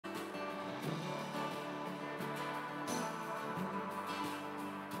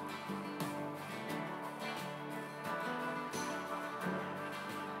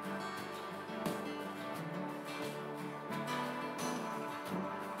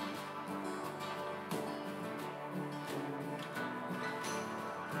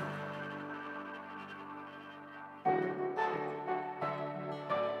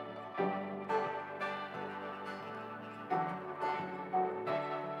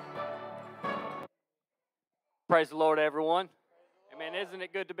Praise the Lord, everyone. Amen. Isn't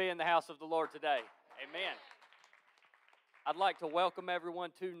it good to be in the house of the Lord today? Amen. I'd like to welcome everyone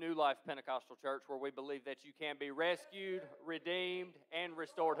to New Life Pentecostal Church, where we believe that you can be rescued, redeemed, and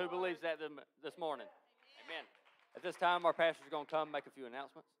restored. Who believes that this morning? Amen. At this time, our pastor is going to come and make a few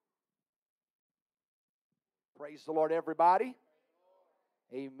announcements. Praise the Lord, everybody.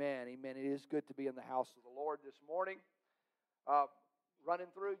 Amen. Amen. It is good to be in the house of the Lord this morning.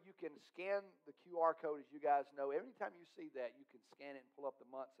 Running through, you can scan the QR code, as you guys know. Every time you see that, you can scan it and pull up the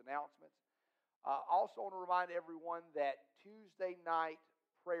month's announcements. Also want to remind everyone that Tuesday night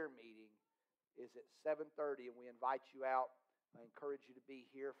prayer meeting is at 7:30, and we invite you out. I encourage you to be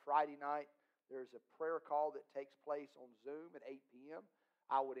here. Friday night, there's a prayer call that takes place on Zoom at 8 p.m.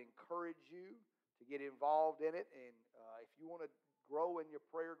 I would encourage you to get involved in it, and if you want to grow in your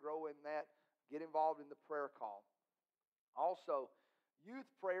prayer, grow in that, get involved in the prayer call. Also, youth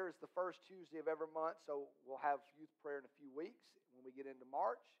prayer is the first Tuesday of every month, so we'll have youth prayer in a few weeks when we get into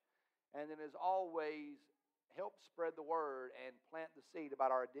March. And then, as always, help spread the word and plant the seed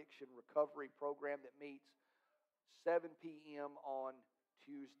about our addiction recovery program that meets 7 p.m. on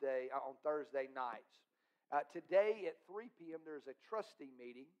Thursday nights. Today at 3 p.m. there's a trustee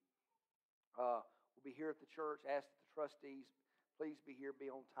meeting. We'll be here at the church. Ask the trustees, please be here, be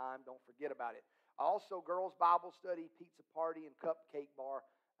on time. Don't forget about it. Also, girls' Bible study, pizza party, and cupcake bar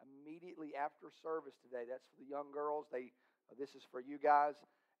immediately after service today. That's for the young girls. This is for you guys.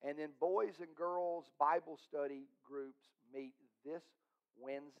 And then boys and girls Bible study groups meet this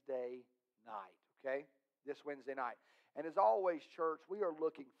Wednesday night, okay? This Wednesday night. And as always, church, we are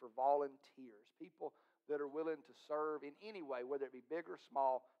looking for volunteers, people that are willing to serve in any way, whether it be big or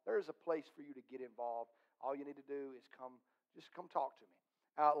small. There's a place for you to get involved. All you need to do is come talk to me.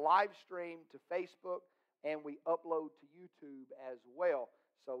 Live stream to Facebook, and we upload to YouTube as well.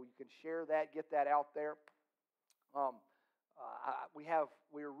 So you can share that, get that out there.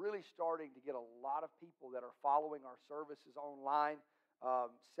 We're really starting to get a lot of people that are following our services online.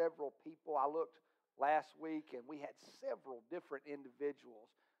 Several people. I looked last week, and we had several different individuals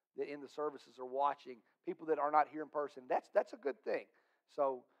that in the services are watching. People that are not here in person. That's a good thing.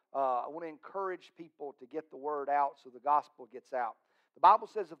 So I want to encourage people to get the word out so the gospel gets out. The Bible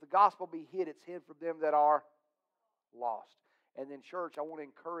says if the gospel be hid, it's hid from them that are lost. And then, church, I want to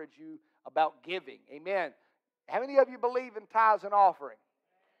encourage you about giving. Amen. How many of you believe in tithes and offering?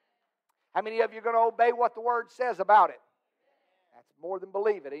 How many of you are going to obey what the Word says about it? That's more than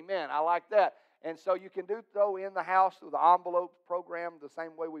believe it. Amen. I like that. And so you can do so in the house through the envelopes program, the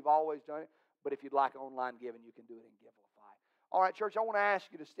same way we've always done it. But if you'd like online giving, you can do it in Givelify. All right, church, I want to ask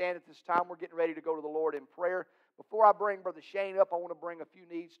you to stand at this time. We're getting ready to go to the Lord in prayer. Before I bring Brother Shane up, I want to bring a few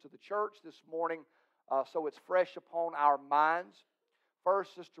needs to the church this morning so it's fresh upon our minds.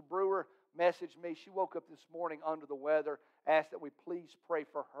 First, Sister Brewer messaged me. She woke up this morning under the weather, asked that we please pray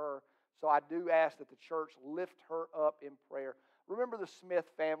for her. So I do ask that the church lift her up in prayer. Remember the Smith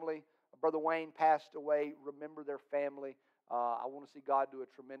family. Brother Wayne passed away. Remember their family. I want to see God do a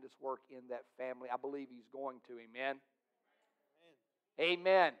tremendous work in that family. I believe He's going to. Amen.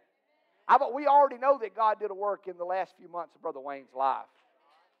 Amen. Amen. We already know that God did a work in the last few months of Brother Wayne's life.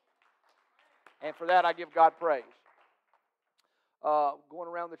 And for that, I give God praise. Going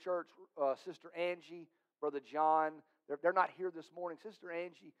around the church, Sister Angie, Brother John, they're not here this morning. Sister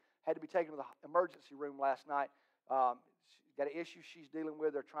Angie had to be taken to the emergency room last night. She's got an issue she's dealing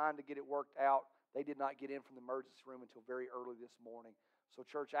with. They're trying to get it worked out. They did not get in from the emergency room until very early this morning. So,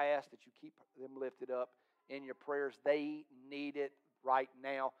 church, I ask that you keep them lifted up in your prayers. They need it right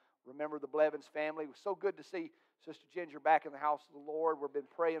now. Remember the Blevins family. It was so good to see Sister Ginger back in the house of the Lord. We've been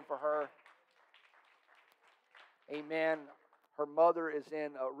praying for her. Amen. Her mother is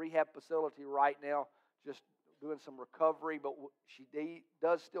in a rehab facility right now, just doing some recovery, but she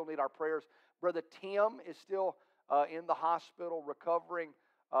does still need our prayers. Brother Tim is still in the hospital recovering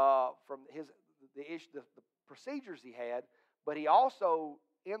from the procedures he had, but he also,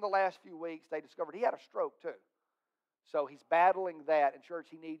 in the last few weeks, they discovered he had a stroke too. So he's battling that, and church,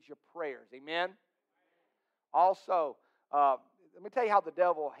 he needs your prayers. Amen? Also, let me tell you how the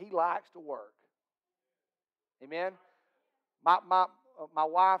devil, he likes to work. Amen? My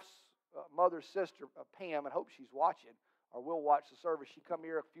wife's mother's sister, Pam, and I hope she's watching or will watch the service. She come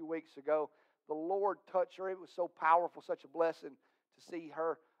here a few weeks ago. The Lord touched her. It was so powerful, such a blessing to see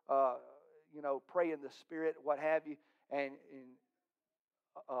her, pray in the Spirit, what have you. And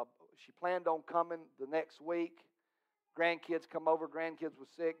she planned on coming the next week. Grandkids come over. Grandkids was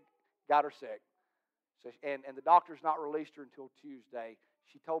sick, got her sick. So, and the doctor's not released her until Tuesday.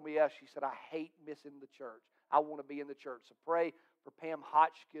 She told me, she said, I hate missing the church. I want to be in the church. So pray for Pam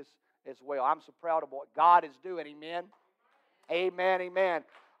Hotchkiss as well. I'm so proud of what God is doing. Amen. Amen. Amen.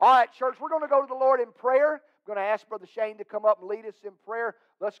 All right, church, we're going to go to the Lord in prayer. I'm going to ask Brother Shane to come up and lead us in prayer.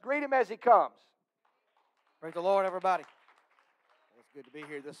 Let's greet him as he comes. Praise the Lord, everybody. It's good to be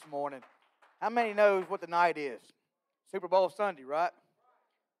here this morning. How many knows what the night is? Super Bowl Sunday, right?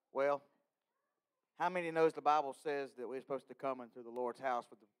 Well, how many knows the Bible says that we're supposed to come into the Lord's house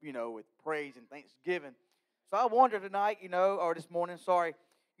with, with praise and thanksgiving? So I wonder tonight, or this morning, sorry,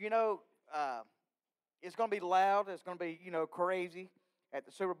 it's going to be loud. It's going to be, crazy at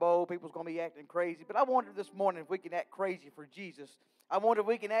the Super Bowl. People's going to be acting crazy. But I wonder this morning if we can act crazy for Jesus. I wonder if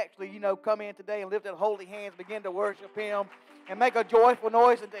we can actually, come in today and lift up holy hands, begin to worship Him, and make a joyful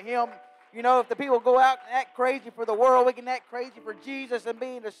noise unto Him. If the people go out and act crazy for the world, we can act crazy for Jesus and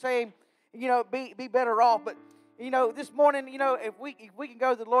be in the same, be better off. But, this morning, if we can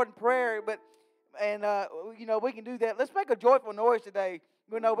go to the Lord in prayer, we can do that. Let's make a joyful noise today.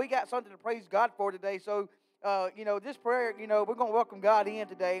 We got something to praise God for today. So, this prayer, we're going to welcome God in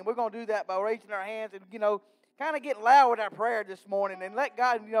today. And we're going to do that by raising our hands and, kind of getting loud with our prayer this morning. And let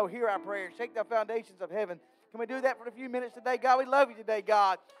God, hear our prayers. Shake the foundations of heaven. Can we do that for a few minutes today? God, we love you today,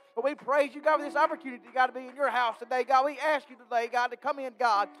 God. But we praise you, God, for this opportunity, God, to be in your house today. God, we ask you today, God, to come in,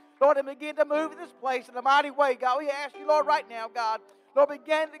 God. Lord, and begin to move in this place in a mighty way, God. We ask you, Lord, right now, God. Lord,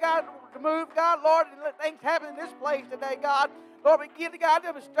 begin to, God, to move, God, Lord, and let things happen in this place today, God. Lord, begin to, God,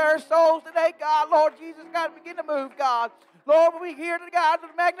 to stir souls today, God. Lord Jesus, God, begin to move, God. Lord, we're here to, God, to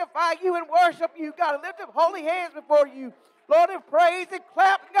magnify you and worship you, God, and lift up holy hands before you. Lord, and praise and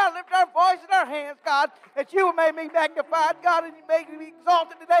clap, and God, lift our voice and our hands, God, that you will make me magnified, God, and you make me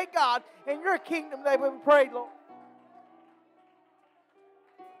exalted today, God, in your kingdom today. We pray, Lord.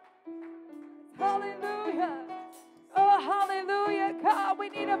 Hallelujah. Oh, hallelujah. God, we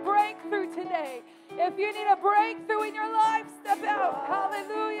need a breakthrough today. If you need a breakthrough in your life, step out.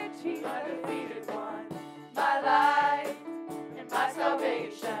 Hallelujah, Jesus. My defeated one, my life and my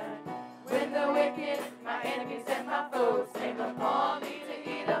salvation. When the wicked, my enemies and my foes came upon me to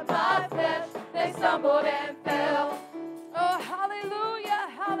eat up my flesh, they stumbled and fell. Oh, hallelujah,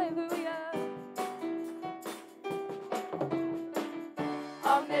 hallelujah.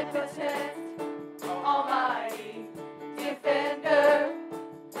 Omnipotent, almighty, defender,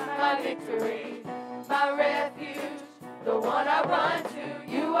 my victory, my refuge, the one I run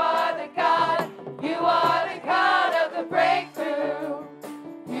to. You are the God of the breakthrough.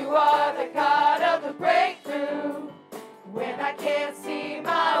 You are the God of the breakthrough. When I can't see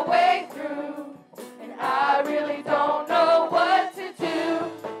my way through, and I really don't know what to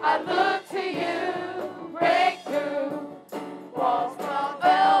do, I look to you, breakthrough. Walls fall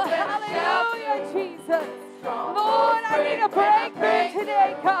down, Hallelujah, Jesus. Lord, I need a breakthrough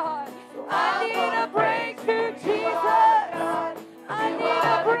today, God. I need a breakthrough, Jesus. I need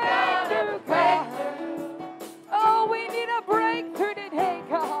a breakthrough, God. Oh, we need a breakthrough today,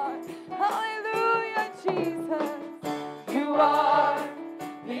 God. Hallelujah, Jesus. You are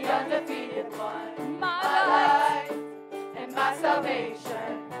the undefeated one, My life and my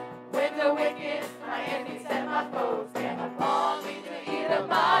salvation. When the wicked, my enemies and my foes came upon me to eat of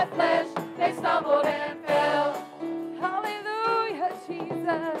my flesh, they stumbled and fell. Hallelujah,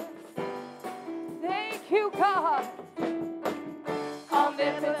 Jesus. Thank you, God.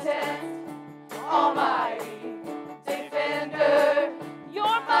 Omnipotent, almighty, defender, You're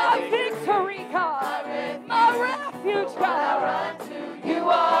my victory, God. My refuge, I God. run to. You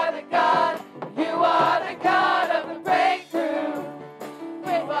are the God of the breakthrough.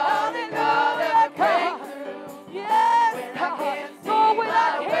 You are the God of the breakthrough. Yes, When I God. can't see Lord, when I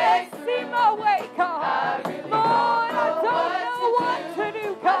my can't way see my way, God. I really Lord, I don't don't know what to do,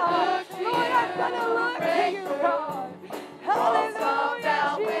 God. look to Lord, I'm you, going to look to you, breakthrough. God. Walls fall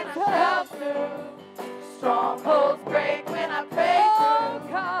down when I shout Jesus. through. Strongholds break when I pray Oh, through.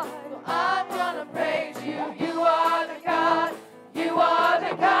 God. I'm gonna praise you. You are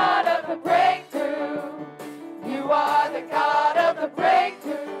the God of the breakthrough. You are the God of the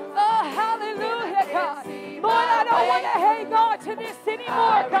breakthrough. Oh, hallelujah, God. Lord, I don't want to hang on to this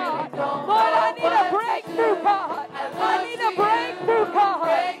anymore, God. Lord, I need a breakthrough, God. I need a breakthrough, God.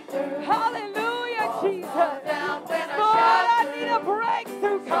 Hallelujah, Jesus. Lord, I need a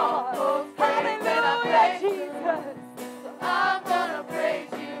breakthrough, God. Hallelujah, Jesus. I'm gonna praise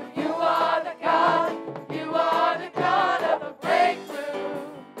you. You are the God of the breakthrough.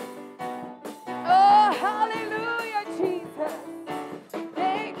 Oh, hallelujah, Jesus.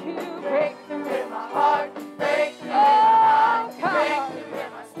 Thank you. Breakthrough in my heart, breakthrough in my Oh, mind, God. breakthrough in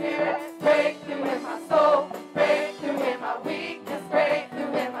my spirit, breakthrough in my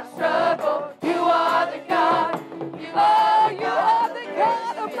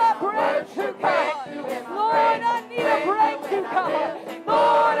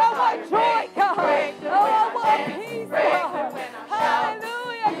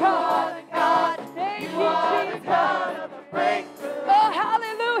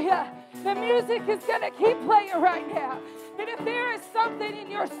music is going to keep playing right now. And if there is something in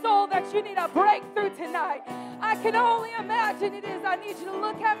your soul that you need a breakthrough tonight, I can only imagine it is. I need you to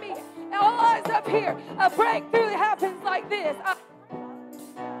look at me. All eyes up here. A breakthrough happens like this.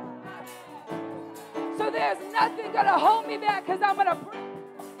 So there's nothing going to hold me back because I'm going to break.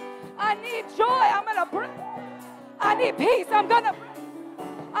 I need joy. I'm going to break. I need peace. I'm going to break.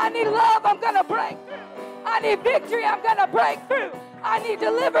 I need love. I'm going to break through. I need victory. I'm going to break through. I need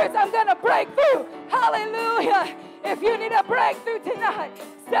deliverance. I'm going to break through. Hallelujah. If you need a breakthrough tonight,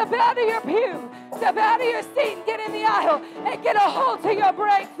 step out of your pew. Step out of your seat and get in the aisle and get a hold to your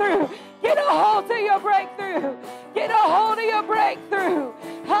breakthrough. Get a hold to your breakthrough. Get a hold of your breakthrough.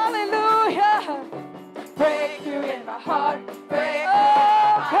 Hallelujah. Breakthrough in my heart. Breakthrough in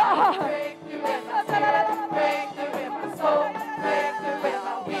my mind. Breakthrough in my spirit. Breakthrough in my soul. Breakthrough in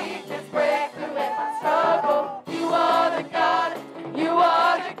my weakness. Breakthrough in my struggle. You are the God. You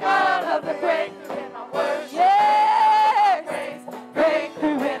are the God of the breakthrough in my worship. Yes.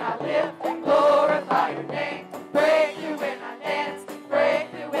 Breakthrough when I lift and glorify your name. Breakthrough when I dance.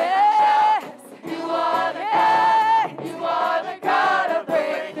 Breakthrough when I shout. You are the God. You are the God of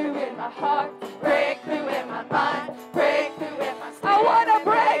breakthrough in my heart. Breakthrough in my mind. Breakthrough in my spirit. I want a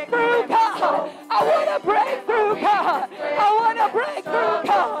breakthrough, God. I want a breakthrough, God. I want a breakthrough,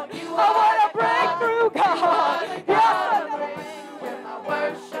 God. I want a breakthrough, God. Yes.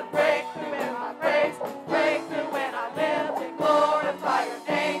 Worship, breakthrough in my praise, breakthrough when I live and glorify your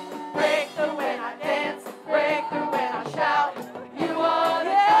name, breakthrough when I dance, breakthrough when I shout. You are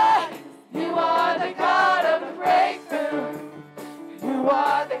the God, you are the God of the breakthrough. You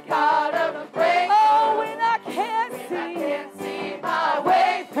are the God of the breakthrough. Oh, when I can't see my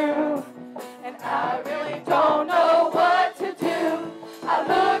way through, and I really don't know what to do, I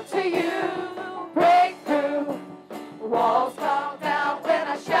look to you, breakthrough. Walls fall down when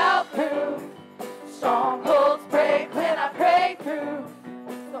I shout through. Strongholds break when I pray through.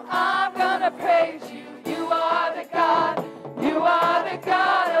 So I'm gonna praise you. You are the God. You are the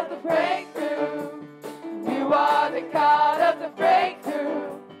God of the breakthrough. You are the God of the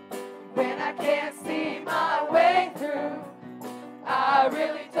breakthrough. When I can't see my way through, I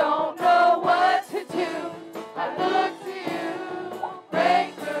really don't know what to do. I look to you,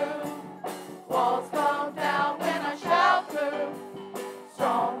 breakthrough. Walls fall down when I shout through.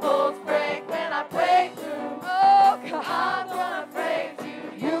 Strongholds break when I pray through. Oh, God, I'm gonna praise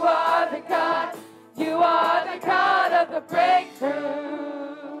you. You are the God. You are the God of the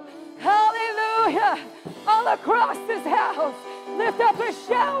breakthrough. Hallelujah. All across this house, lift up a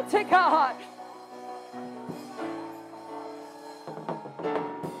shout to God.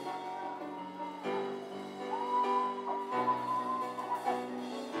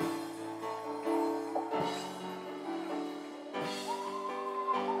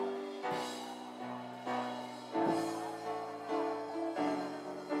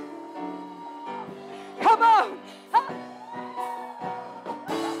 Come on.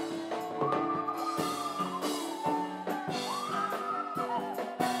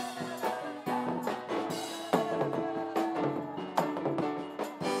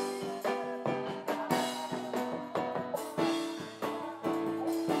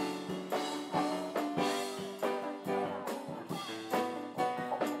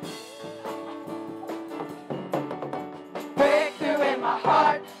 Breakthrough in my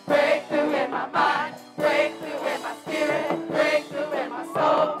heart, breakthrough in my mind, breakthrough in my spirit, breakthrough in my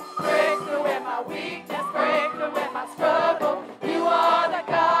soul, breakthrough in my weakness, breakthrough in my struggle. You are the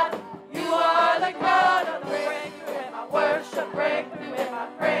God, you are the God of the breakthrough in my worship, breakthrough in my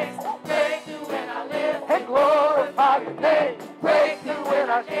praise, breakthrough when I live and glorify your name, breakthrough when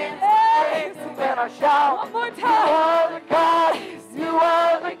I dance, breakthrough when I shout. One more time. You are the God, you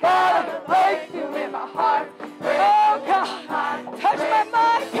are the God of the breakthrough in my heart. Oh, God, touch my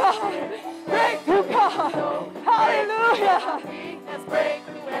mind, God. Breakthrough, God. Hallelujah.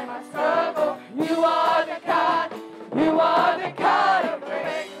 Breakthrough in my struggle. You are the God. You are the God of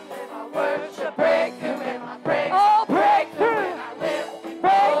breakthrough in my worship. Breakthrough in my praise. Oh, breakthrough. Breakthrough.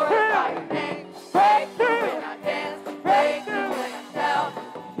 Breakthrough. When I dance. Breakthrough when I shout.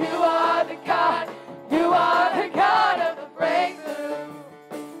 You are the God. You are the God of the breakthrough.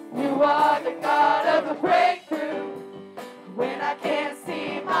 You are the God of the breakthrough. When I can't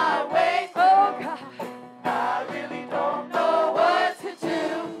see my way, oh God, I really don't know what to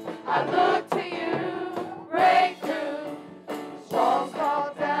do. I look to you, breakthrough. Walls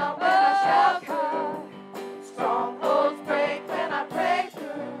fall down when I shout through. Strongholds break when I pray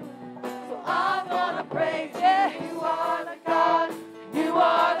through. So I'm gonna praise you. You are the God. You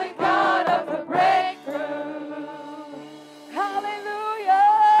are the God of the breakthrough.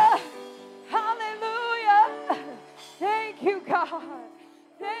 Hallelujah.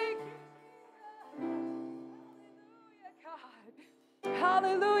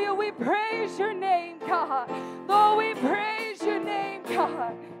 Hallelujah. We praise your name, God. Lord, we praise your name,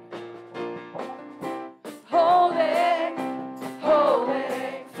 God. Holy,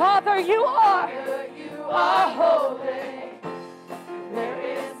 holy, Father, you are. you are holy. There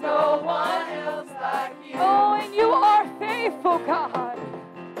is no one else like you. Oh, and you are faithful, God.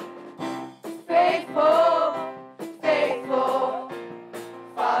 Faithful, faithful.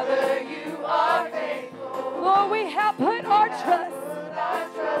 Father, you are faithful. Lord, we have put our trust. Put our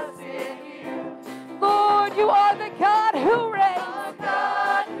trust in you. Lord, you are the God who reigns. Our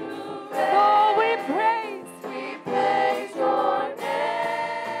God who reigns. Lord, we praise. We praise your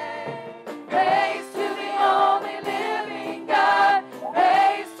name. Praise to the only living God.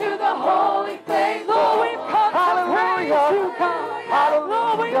 Praise to the holy faithful. Lord, we've come to praise Hallelujah. you, God.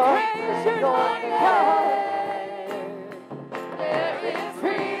 Lord, we praise your name, God. There is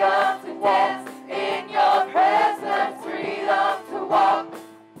freedom to dance in your presence, freedom to walk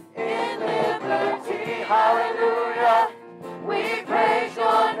in liberty. Hallelujah. We praise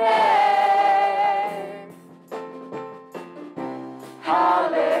your name.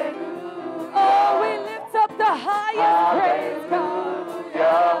 Hallelujah. Oh, we lift up the highest praise,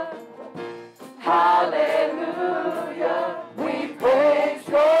 God. Hallelujah. We praise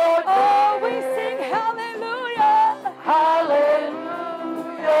your name. Oh, we sing hallelujah.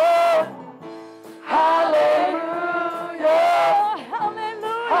 Hallelujah. Hallelujah. Oh,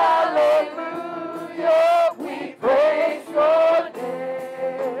 hallelujah. Hallelujah. We praise your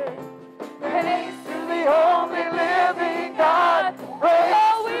name. Praise to the only living God. Praise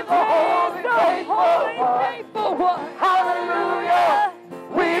Oh, we to the holy praise the holy faithful one. Hallelujah.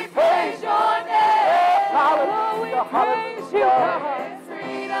 We praise your name. Oh, we praise you, God.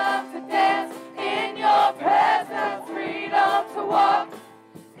 Freedom to dance in your presence. Freedom to walk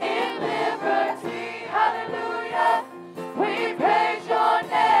in liberty. Hallelujah. We praise your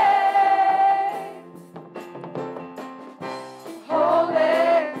name.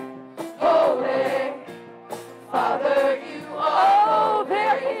 Holy, holy, Father, you are. Oh,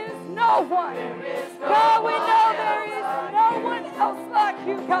 there is no one. God, we know there is no one else like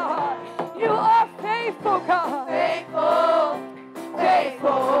you, God. You are faithful, God. Faithful,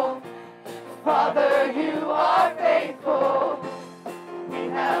 faithful, Father, you are faithful. We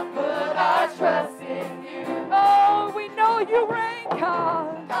have put our trust in you. Oh, we know you reign,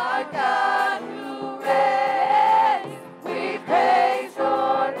 God. Our God who reigns, we praise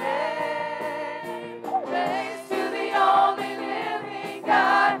your name. Praise to the only living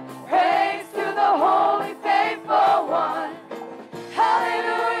God. Praise to the holy faithful one.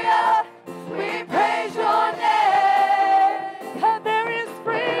 Hallelujah. We praise your name. God, there is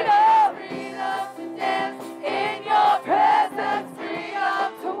freedom. Freedom to dance in your presence.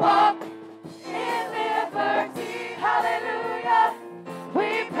 Freedom to walk in liberty. Hallelujah. We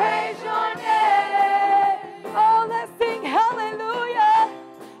praise your name. Oh, let's sing hallelujah.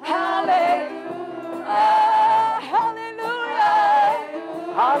 Hallelujah. Oh, hallelujah.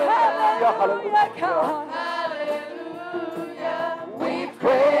 Hallelujah. Hallelujah, God. Hallelujah. We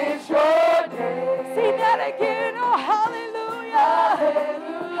praise your name. Sing that again. Oh, hallelujah.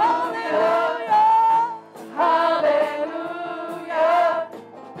 Hallelujah. Hallelujah.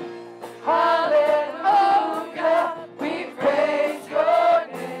 Hallelujah. We praise your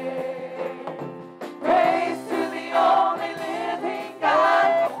name. Praise to the only living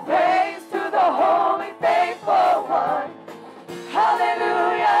God. Praise to the holy faithful one.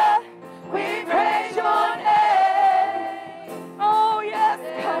 Hallelujah. We praise your name. Oh, yes,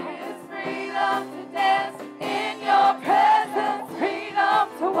 There God. is freedom to dance in your presence. Freedom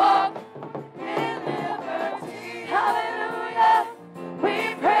to walk in liberty. Hallelujah.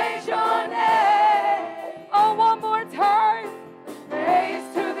 We praise your name. Oh, one more time. Praise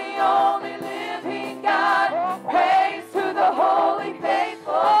to the only living God. Praise to the holy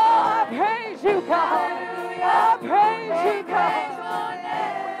faithful. Oh, I praise you, God. I praise you, God.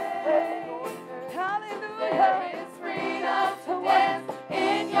 Hallelujah. There is freedom to dance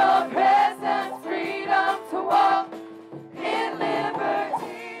in your presence. Freedom to walk in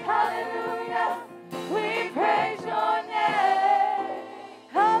liberty. Hallelujah. We praise your name.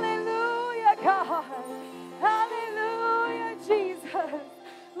 Hallelujah, God. Hallelujah, Jesus.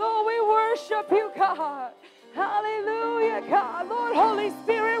 Lord, we worship you, God. Hallelujah, God. Lord, Holy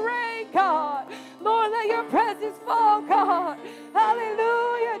Spirit, reign, God. Lord, let your presence fall, God.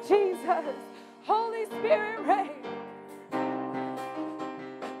 Hallelujah, Jesus. Holy Spirit, reign.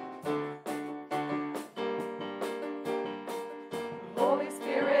 Holy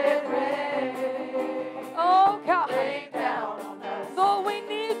Spirit, reign. Oh, God. Rain down on us. Lord, we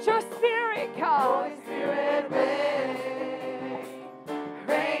need your spirit, God. Holy Spirit, reign.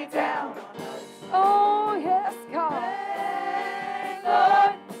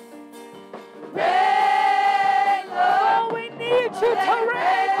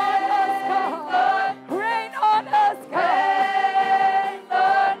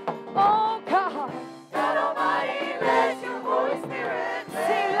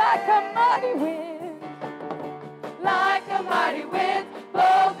 like a mighty wind. Like a mighty wind,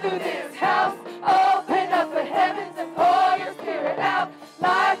 blow through this house. Open up the heavens and pour your spirit out.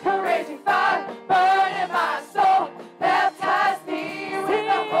 Like a raging fire, burn in my soul. Baptize me with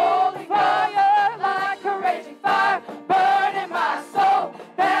the Holy Ghost. Like a raging fire, burn in my soul.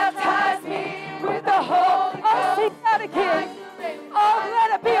 Baptize me with the Holy Ghost. Oh, sing that again. Oh,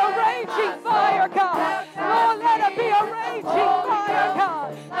 let it be a raging fire, God. Oh, let it be a raging fire,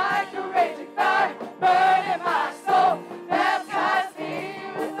 God. Like a raging fire, burn in my soul. Baptize me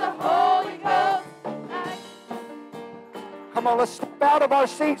with the Holy Ghost. Come on, let's step out of our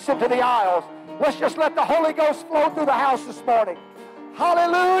seats into the aisles. Let's just let the Holy Ghost flow through the house this morning.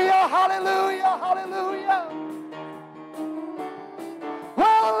 Hallelujah, hallelujah, hallelujah.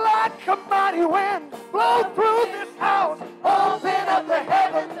 Well, like a mighty wind, blow through this house. Open up the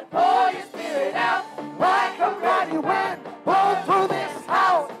heavens and pour your spirit out. Like a mighty wind, blow through this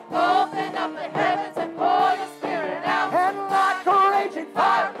house. Open up the heavens and pour your spirit out. And like a raging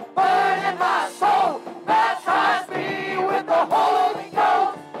fire, burn in my soul. Baptize me with the Holy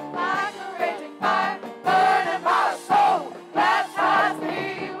Ghost. Like a raging fire, burn in my soul. Baptize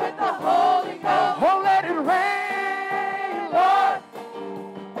me with the Holy Ghost. Oh, let it rain, Lord.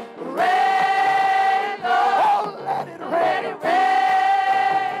 Rain, Lord. Oh, let it Let rain. it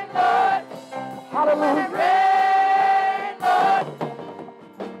rain, Lord. Hallelujah. Rain, Lord.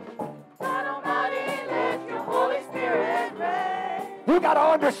 God Almighty, let your Holy Spirit rain. You got to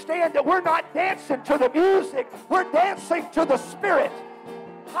understand that we're not dancing to the music. We're dancing to the Spirit.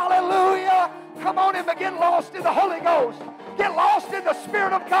 Hallelujah. Come on and get lost in the Holy Ghost. Get lost in the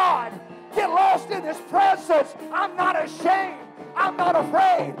Spirit of God. Get lost in His presence. I'm not ashamed. I'm not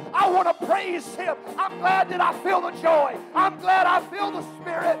afraid. I want to praise Him. I'm glad that I feel the joy. I'm glad I feel the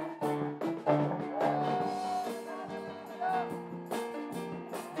Spirit.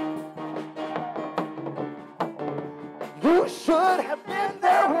 You should have been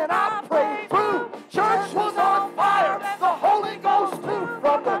there when I prayed through. Church was on fire. The Holy Ghost too.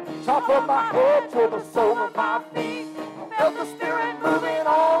 From the top of my head to the sole of my feet. Felt the Spirit moving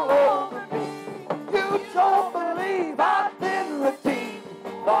all over me. You don't believe I've been redeemed.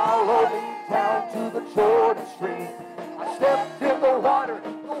 Follow me down to the Jordan stream. I stepped in the water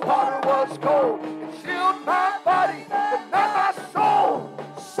was cold. It chilled my body, but not my soul.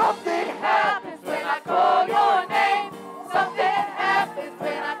 Something happened When I call your name, something happens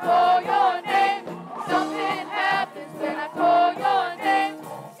when I call your name. Something happens when I call your name.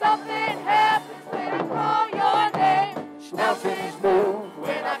 Something happens when I call your name. mountains move.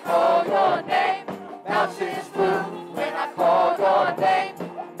 When I call your name, mountains move. When I call your name,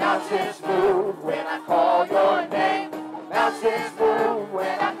 mountains move. When I call your name, mountains move.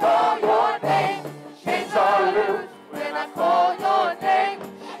 When I call your name, chains are loose. When I call your name,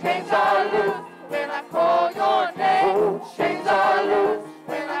 chains are loose. When I call your name, chains are loose.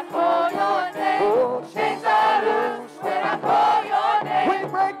 When I call your name, chains are loose. When I call your name, We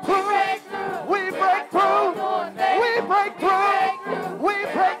break through. We break through. We break through. We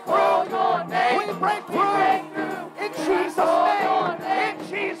break through. We break through. In Jesus' name. In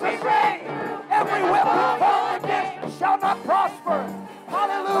Jesus' name. Every weapon formed against us shall not prosper.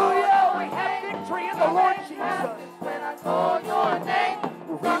 Hallelujah. We have victory in the Lord Jesus. when I call your name,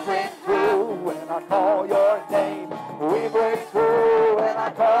 We break through when I call your name. We break through when I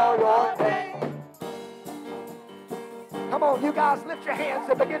call your name. Come on, you guys, lift your hands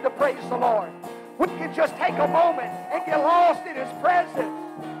and begin to praise the Lord. We can just take a moment and get lost in His presence.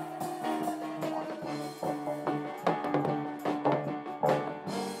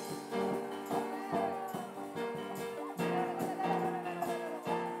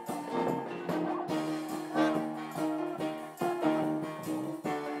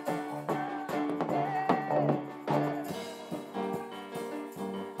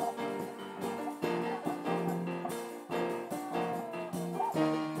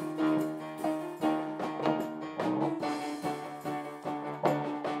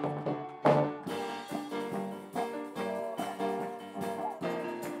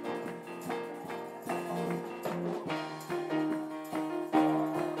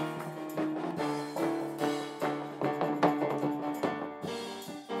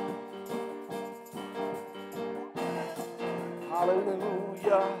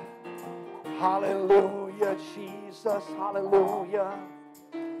 Hallelujah. Hallelujah, Jesus. Hallelujah.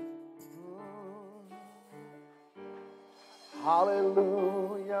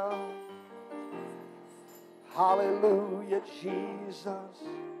 Hallelujah. Hallelujah, Jesus.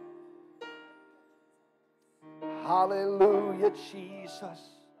 Hallelujah, Jesus.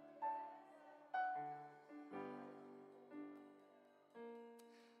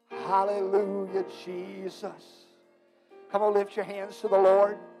 Hallelujah, Jesus. Come on, lift your hands to the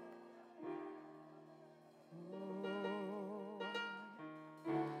Lord.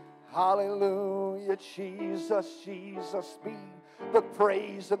 Hallelujah, Jesus, Jesus, be the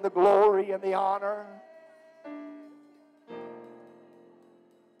praise and the glory and the honor.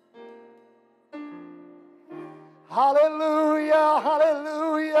 Hallelujah,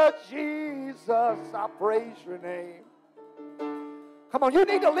 hallelujah, Jesus, I praise your name. Come on, you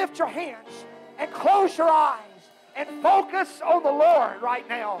need to lift your hands and close your eyes and focus on the Lord right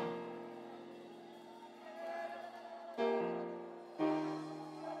now.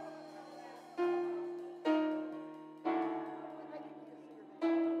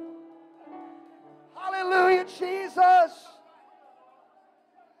 Hallelujah, Jesus.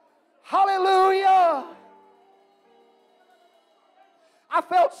 Hallelujah. I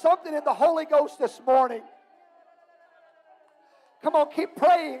felt something in the Holy Ghost this morning. Come on, keep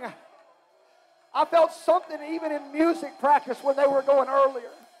praying. I felt something even in music practice when they were going earlier.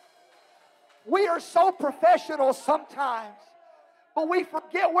 We are so professional sometimes, but we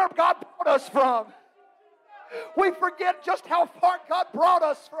forget where God brought us from. We forget just how far God brought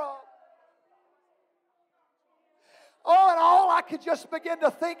us from. Oh, and all I could just begin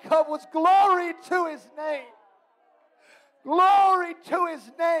to think of was glory to His name. Glory to His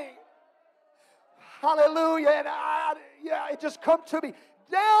name. Hallelujah. And it just come to me.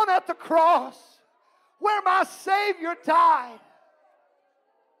 Down at the cross where my Savior died.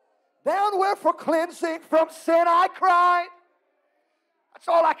 Down where for cleansing from sin I cried. That's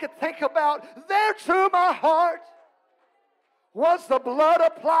all I could think about. There to my heart was the blood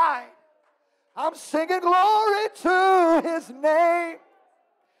applied. I'm singing glory to His name.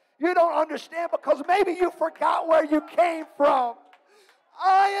 You don't understand because maybe you forgot where you came from.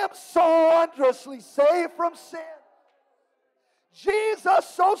 I am so wondrously saved from sin. Jesus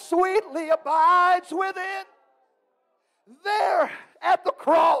so sweetly abides within. There at the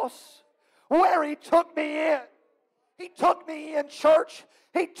cross where He took me in. He took me in, church.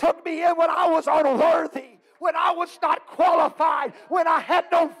 He took me in when I was unworthy, when I was not qualified, when I had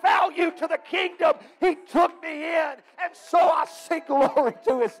no value to the kingdom. He took me in. And so I sing glory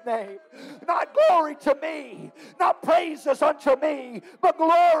to His name. Not glory to me, not praises unto me, but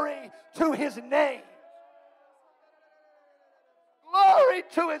glory to His name. Glory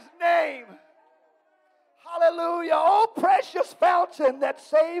to His name. Hallelujah. Oh, precious fountain that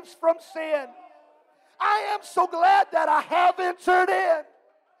saves from sin. I am so glad that I have entered in.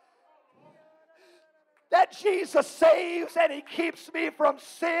 That Jesus saves and He keeps me from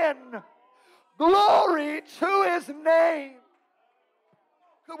sin. Glory to His name.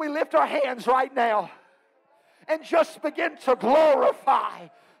 Could we lift our hands right now and just begin to glorify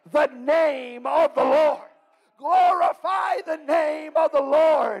the name of the Lord? Glorify the name of the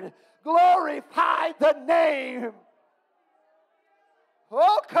Lord. Glorify the name.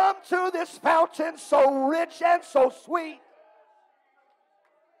 Oh, come to this fountain so rich and so sweet.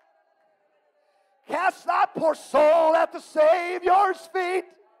 Cast thy poor soul at the Savior's feet.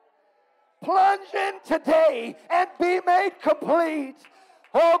 Plunge in today and be made complete.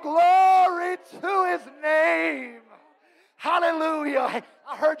 Oh, glory to His name. Hallelujah.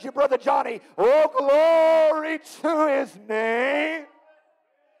 I heard you, Brother Johnny. Oh, glory to His name.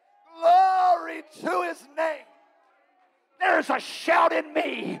 Glory to His name. There's a shout in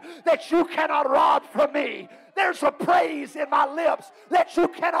me that you cannot rob from me. There's a praise in my lips that you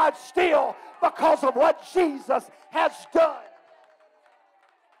cannot steal because of what Jesus has done.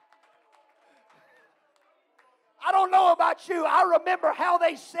 I don't know about you. I remember how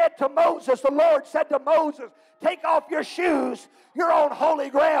they said to Moses, the Lord said to Moses, take off your shoes. You're on holy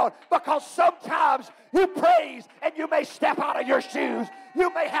ground, because sometimes you praise and you may step out of your shoes.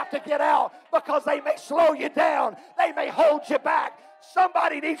 You may have to get out because they may slow you down. They may hold you back.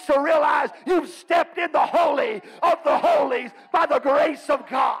 Somebody needs to realize you've stepped in the holy of the holies by the grace of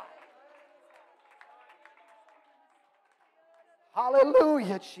God.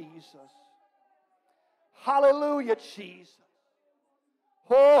 Hallelujah, Jesus. Hallelujah, Jesus.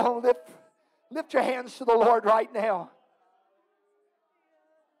 Oh, lift your hands to the Lord right now.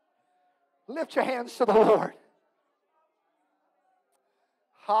 Lift your hands to the Lord.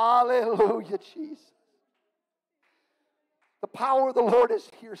 Hallelujah, Jesus. The power of the Lord is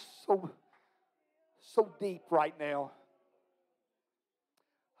here so deep right now.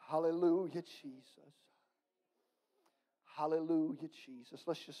 Hallelujah, Jesus. Hallelujah, Jesus.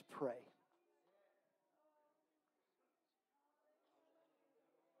 Let's just pray.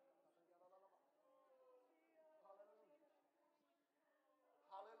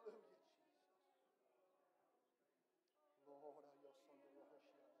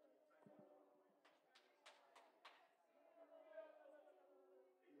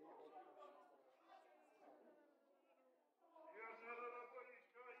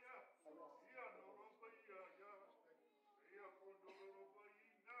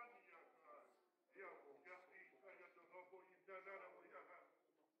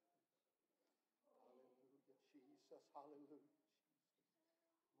 Jesus. Hallelujah.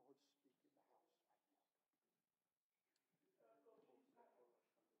 Lord, speak in the house right now.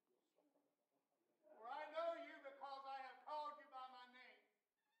 For I know you because I have called you by my name.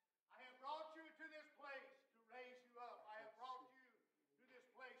 I have brought you to this place to raise you up. I have brought you to this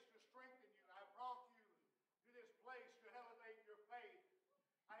place to strengthen you. I have brought you to this place to elevate your faith.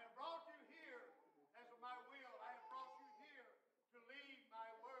 I have brought you here as of my will. I have brought you here to lead my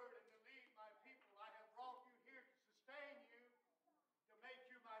word and to lead my people. I have brought you here to sustain you, to make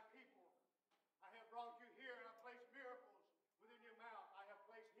you my people. I have brought you here and I have placed miracles within your mouth. I have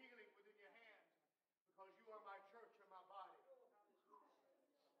placed healing within your hands because you are my church and my body.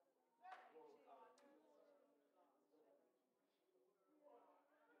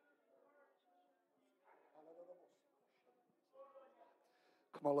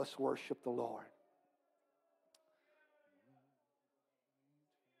 Come on, let's worship the Lord.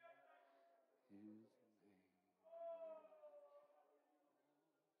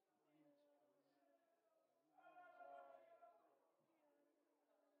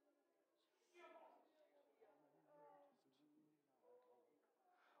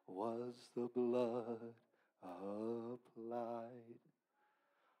 Was the blood applied?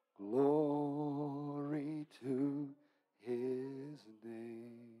 Glory to His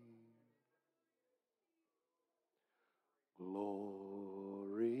name.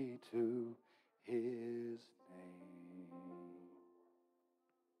 Glory to His name.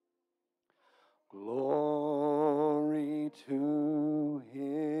 Glory to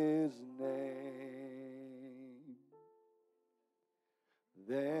His name.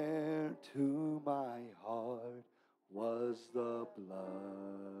 There to my heart was the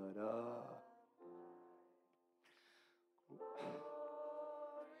blood of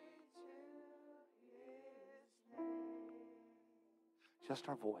just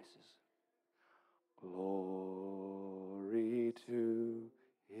our voices. Glory to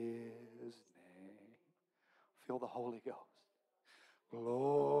His name. Feel the Holy Ghost.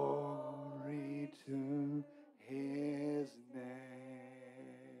 Glory to His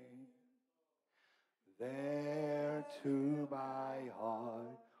name. There to my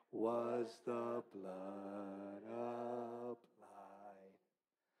heart was the blood applied.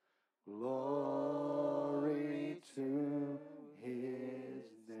 Glory to His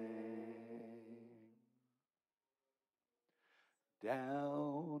name.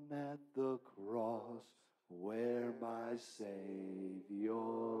 Down at the cross where my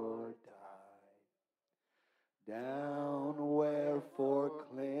Savior died. Down where for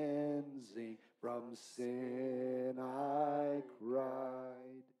cleansing from sin I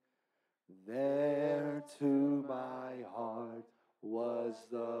cried. There to my heart was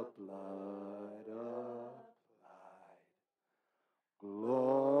the blood applied.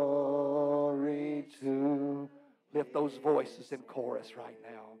 Glory to... Lift those voices in chorus right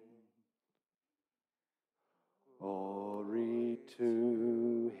now. Glory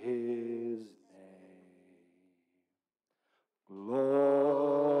to His name.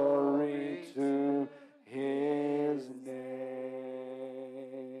 Glory to His name.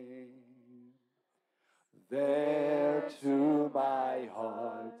 There to my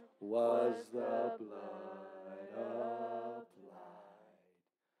heart was the blood applied.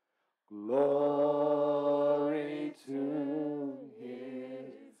 Glory to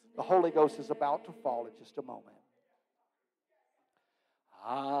His. The Holy Ghost is about to fall in just a moment.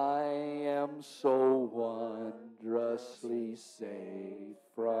 I am so wondrously saved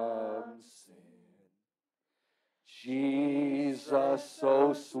from sin. Jesus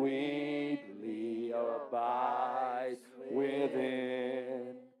so sweetly abides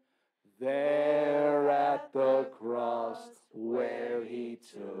within. There at the cross where He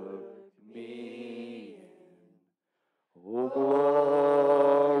took me in. Oh,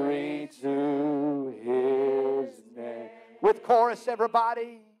 glory to His name. With chorus,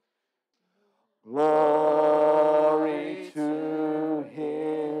 everybody. Glory to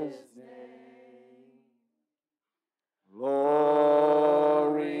His name.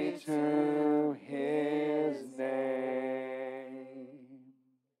 Glory to His name.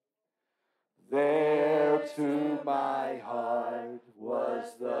 There to my heart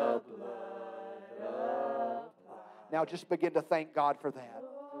was the blood applied. Now just begin to thank God for that.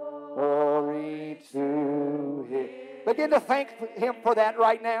 Glory to Him. Begin to thank Him for that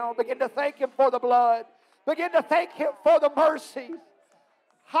right now. Begin to thank Him for the blood. Begin to thank Him for the mercies.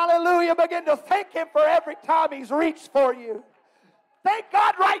 Hallelujah. Begin to thank Him for every time He's reached for you. Thank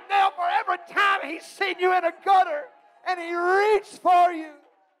God right now for every time He's seen you in a gutter and He reached for you.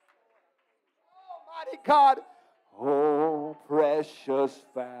 Almighty God. Oh, precious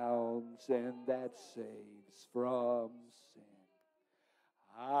fountain that saves from sin.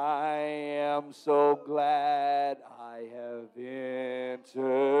 I am so glad I have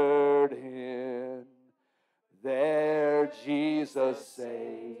entered in. There Jesus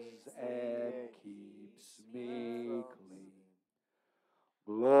saves and keeps me clean.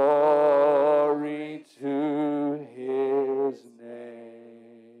 Glory to His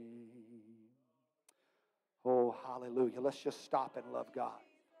name. Oh, hallelujah. Let's just stop and love God.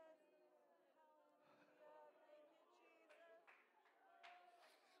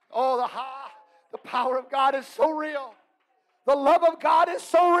 Oh, the power of God is so real. The love of God is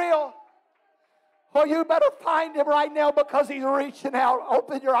so real. Oh, you better find Him right now because He's reaching out.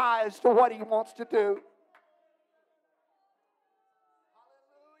 Open your eyes to what He wants to do.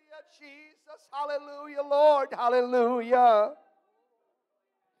 Hallelujah, Jesus. Hallelujah, Lord. Hallelujah.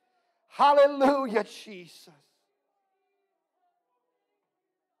 Hallelujah, Jesus.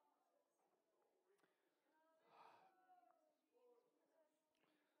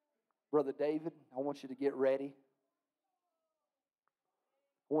 Brother David, I want you to get ready.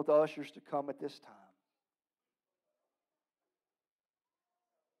 I want the ushers to come at this time.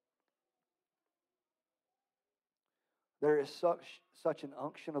 There is such an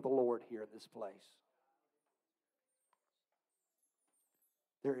unction of the Lord here in this place.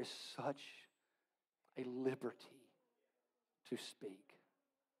 There is such a liberty to speak.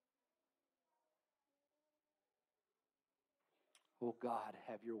 Oh God,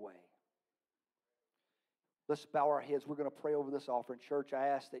 have your way. Let's bow our heads. We're going to pray over this offering. Church, I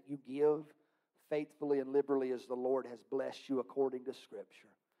ask that you give faithfully and liberally as the Lord has blessed you according to Scripture.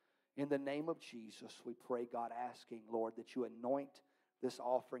 In the name of Jesus, we pray, God, asking, Lord, that you anoint this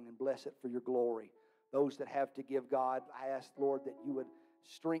offering and bless it for your glory. Those that have to give, God, I ask, Lord, that you would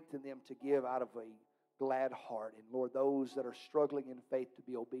strengthen them to give out of a glad heart. And, Lord, those that are struggling in faith to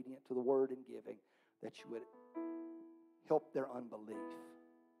be obedient to the word and giving, that you would help their unbelief.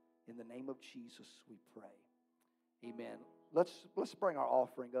 In the name of Jesus, we pray. Amen. Let's bring our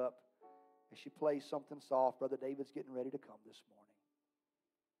offering up. As she plays something soft, Brother David's getting ready to come this morning.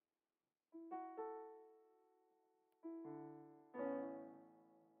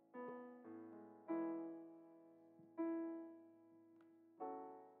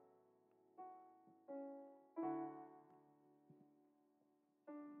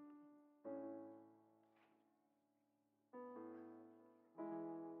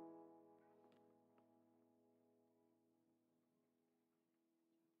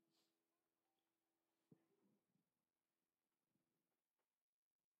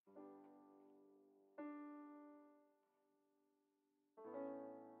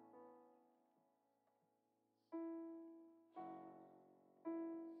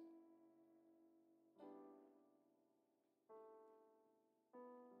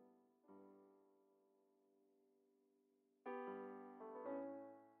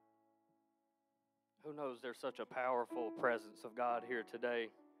 Who knows there's such a powerful presence of God here today.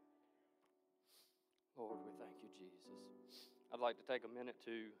 Lord, we thank you, Jesus. I'd like to take a minute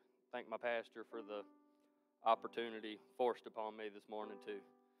to thank my pastor for the opportunity forced upon me this morning to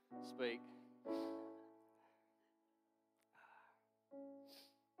speak.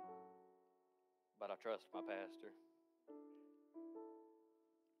 But I trust my pastor.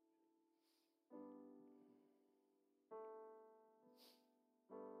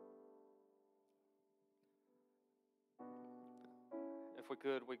 If we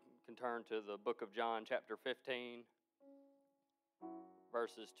could, we can turn to the book of John, chapter 15,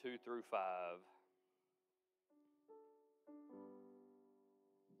 verses 2 through 5.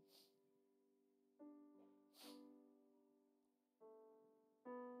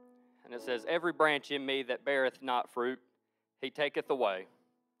 And it says, "Every branch in me that beareth not fruit, he taketh away.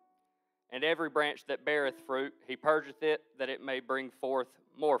 And every branch that beareth fruit, he purgeth it, that it may bring forth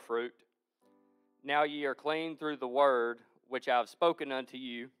more fruit. Now ye are clean through the word which I have spoken unto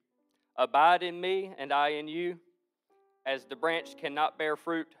you. Abide in me, and I in you, as the branch cannot bear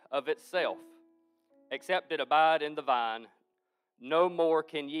fruit of itself, except it abide in the vine. No more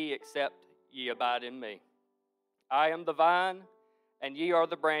can ye, except ye abide in me. I am the vine, and ye are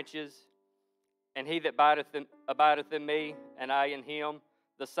the branches, and he that abideth in me, and I in him,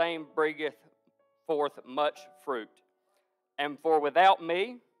 the same bringeth forth much fruit. And for without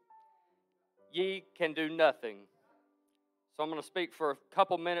me, ye can do nothing." So I'm going to speak for a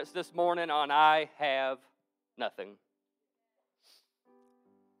couple minutes this morning on I have nothing.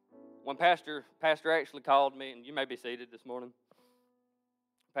 When Pastor actually called me, and you may be seated this morning,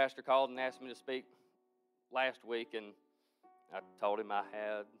 Pastor called and asked me to speak last week, and I told him I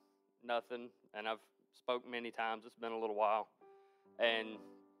had nothing, and I've spoke many times. It's been a little while. And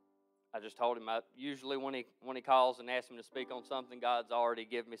I just told him, usually when he calls and asks me to speak on something, God's already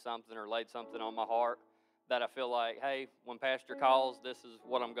given me something or laid something on my heart that I feel like, hey, when Pastor calls, this is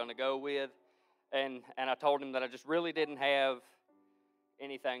what I'm going to go with. And I told him that I just really didn't have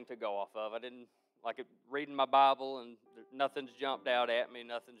anything to go off of. I didn't like it, reading my Bible, and nothing's jumped out at me.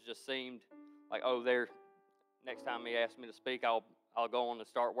 Nothing's just seemed like, oh, there. Next time he asks me to speak, I'll go on and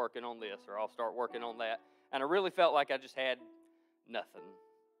start working on this, or I'll start working on that. And I really felt like I just had nothing.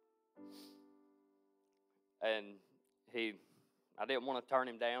 And I didn't want to turn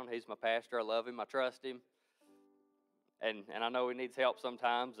him down. He's my pastor. I love him. I trust him. And I know he needs help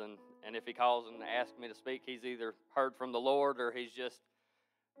sometimes. And if he calls and asks me to speak, he's either heard from the Lord or he's just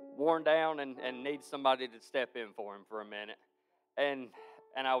worn down and needs somebody to step in for him for a minute. And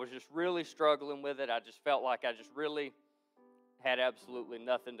I was just really struggling with it. I just felt like I just really had absolutely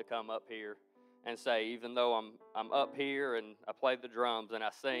nothing to come up here and say, even though I'm up here and I play the drums and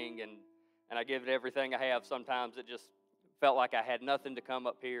I sing and I give it everything I have, sometimes it just felt like I had nothing to come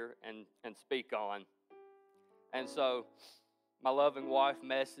up here and speak on. And so my loving wife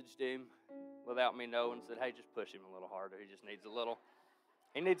messaged him without me knowing and said, hey, just push him a little harder. He just needs a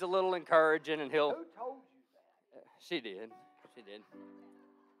little encouraging, and he'll. Who told you that? She did.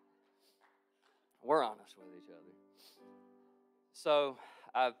 We're honest with each other. So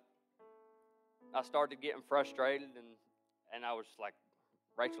I started getting frustrated, and I was like,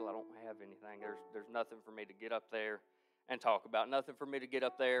 Rachel, I don't have anything. There's nothing for me to get up there and talk about. Nothing for me to get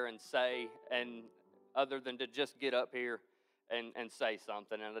up there and say, and other than to just get up here and say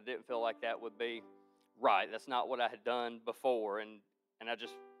something. And I didn't feel like that would be right. That's not what I had done before. And I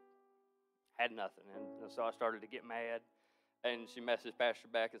just had nothing. And so I started to get mad. And she messaged Pastor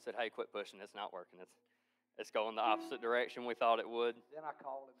back and said, hey, quit pushing. It's not working. It's going the opposite direction we thought it would. Then I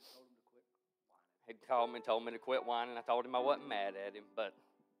called him and told him to quit whining. He called me and told me to quit whining. I told him I wasn't mad at him, but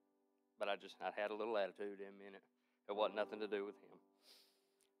I had a little attitude in me, and it wasn't nothing to do with him.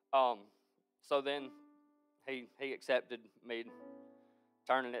 So then he accepted me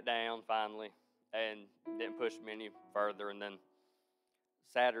turning it down finally and didn't push me any further. And then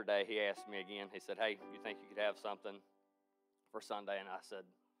Saturday he asked me again. He said, hey, you think you could have something for Sunday? And I said,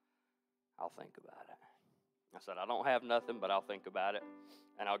 I'll think about it. I said, I don't have nothing, but I'll think about it,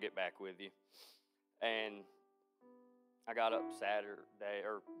 and I'll get back with you. And I got up Saturday,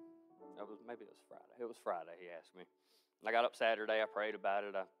 or maybe it was Friday. It was Friday, he asked me. And I got up Saturday, I prayed about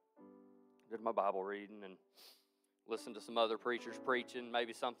it, I did my Bible reading and listened to some other preachers preaching.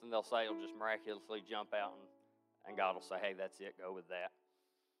 Maybe something they'll say will just miraculously jump out, and God will say, hey, that's it, go with that.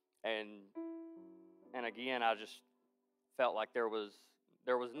 And again, I just felt like there was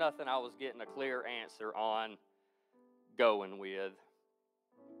nothing I was getting a clear answer on going with.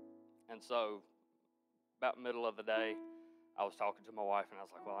 And so about middle of the day, I was talking to my wife, and I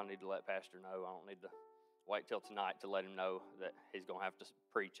was like, well, I need to let Pastor know. I don't need to wait till tonight to let him know that he's going to have to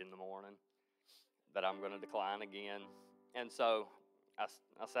preach in the morning, that I'm going to decline again. And so I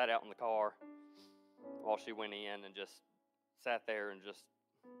sat out in the car while she went in and just sat there and just,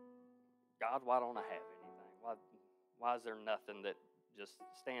 God, why don't I have anything? Why is there nothing that just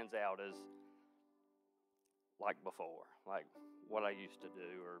stands out as like before, like what I used to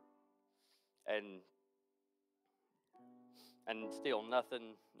do, and still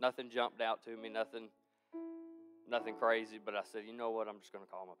nothing jumped out to me, nothing crazy. But I said, you know what? I'm just going to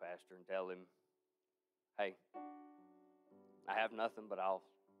call my pastor and tell him, hey, I have nothing, but I'll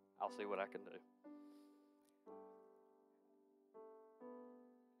see what I can do.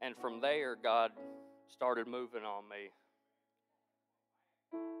 And from there, God started moving on me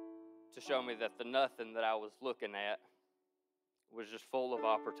to show me that the nothing that I was looking at was just full of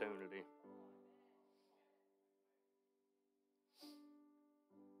opportunity.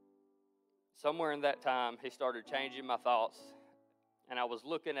 Somewhere in that time, he started changing my thoughts, and I was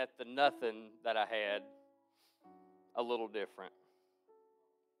looking at the nothing that I had a little different.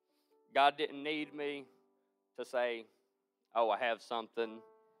 God didn't need me to say, oh, I have something,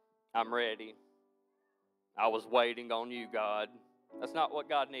 I'm ready. I was waiting on you, God. That's not what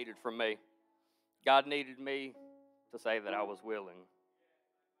God needed from me. God needed me to say that I was willing.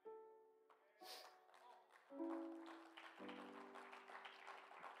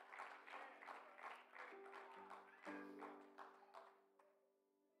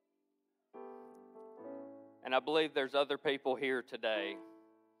 And I believe there's other people here today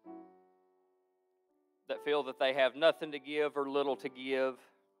that feel that they have nothing to give or little to give,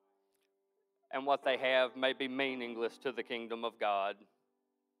 and what they have may be meaningless to the kingdom of God.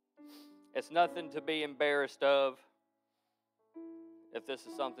 It's nothing to be embarrassed of. If this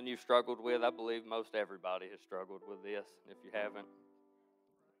is something you've struggled with, I believe most everybody has struggled with this. If you haven't,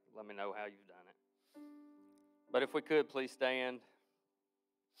 let me know how you've done it. But if we could, please stand.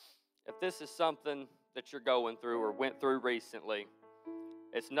 If this is something that you're going through or went through recently,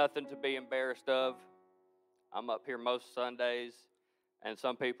 it's nothing to be embarrassed of. I'm up here most Sundays, and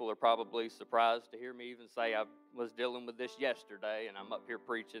some people are probably surprised to hear me even say I was dealing with this yesterday, and I'm up here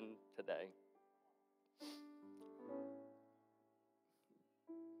preaching today.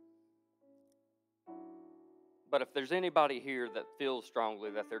 But if there's anybody here that feels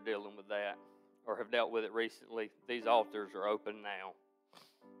strongly that they're dealing with that or have dealt with it recently, these altars are open now.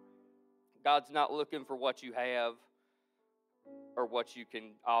 God's not looking for what you have or what you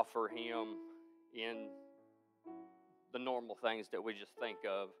can offer Him in the normal things that we just think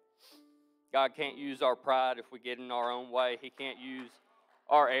of. God can't use our pride if we get in our own way. He can't use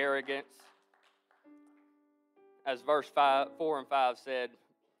our arrogance. As verse 4 and 5 said,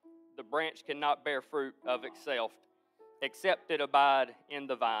 the branch cannot bear fruit of itself, except it abide in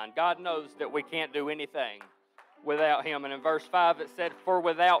the vine. God knows that we can't do anything without Him. And in verse 5 it said, for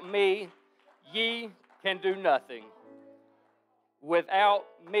without me ye can do nothing. Without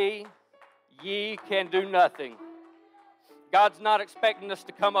me ye can do nothing. God's not expecting us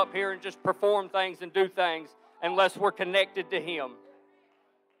to come up here and just perform things and do things unless we're connected to Him.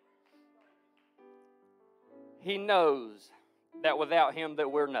 He knows that without Him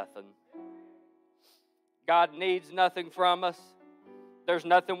that we're nothing. God needs nothing from us. There's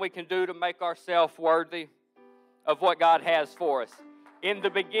nothing we can do to make ourselves worthy of what God has for us. In the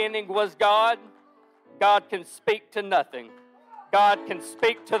beginning was God. God can speak to nothing. God can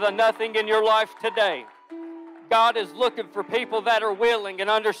speak to the nothing in your life today. God is looking for people that are willing and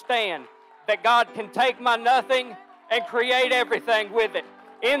understand that God can take my nothing and create everything with it.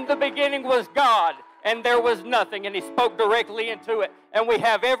 In the beginning was God, and there was nothing, and He spoke directly into it. And we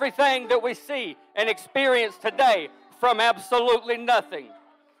have everything that we see and experience today from absolutely nothing.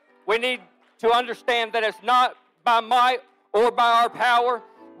 We need to understand that it's not by might or by our power,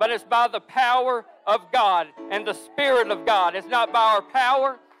 but it's by the power of God and the Spirit of God. It's not by our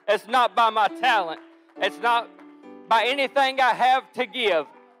power. It's not by my talent. It's not by anything I have to give,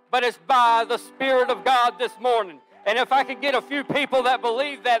 but it's by the Spirit of God this morning. And if I could get a few people that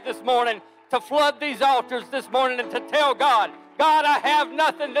believe that this morning to flood these altars this morning and to tell God, God, I have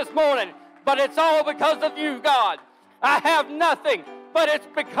nothing this morning, but it's all because of you, God. I have nothing, but it's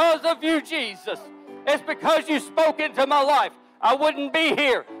because of you, Jesus. It's because you spoke into my life. I wouldn't be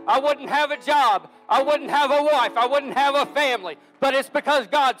here. I wouldn't have a job. I wouldn't have a wife. I wouldn't have a family. But it's because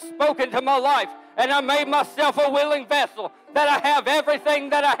God spoke into my life, and I made myself a willing vessel that I have everything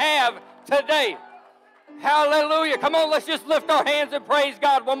that I have today. Hallelujah. Come on, let's just lift our hands and praise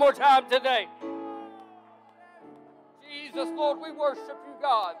God one more time today. Jesus, Lord, we worship you,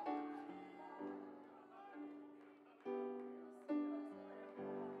 God.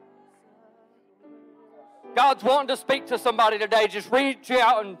 God's wanting to speak to somebody today. Just reach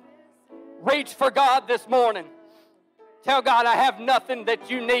out and reach for God this morning. Tell God, I have nothing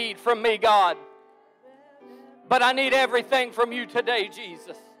that you need from me, God. But I need everything from you today,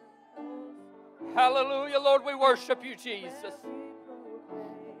 Jesus. Hallelujah, Lord, we worship you, Jesus.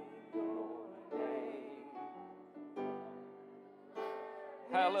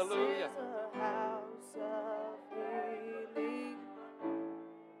 Hallelujah.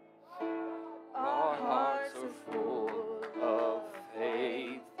 Our hearts are full of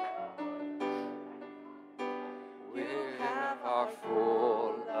faith. We have our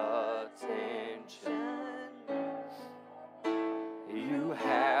full attention. You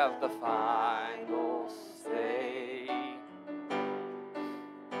have the final say.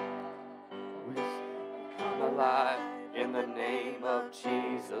 We come alive in the name of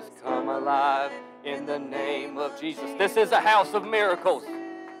Jesus. Come alive in the name of Jesus. This is a house of miracles.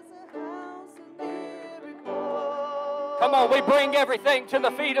 Come on, we bring everything to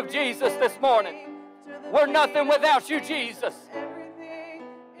the feet of Jesus this morning. We're nothing without you, Jesus.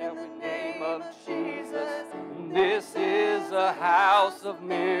 In the name of Jesus. This is a house of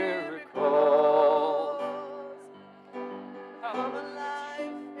miracles. Come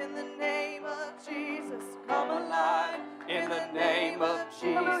alive in the name of Jesus. Come alive in the name of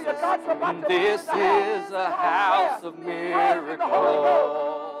Jesus. This is a house of miracles.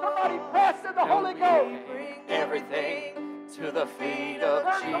 Somebody press in the Holy Ghost. Everything to the feet of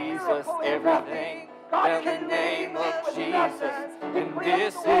Jesus. Everything in the name of Jesus. And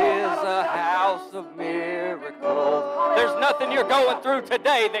this is a house of miracles. There's nothing you're going through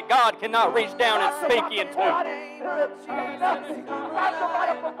today that God cannot reach down and speak into. of Jesus. God,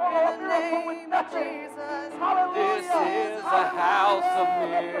 somebody perform a miracle with nothing. Hallelujah. This is a house of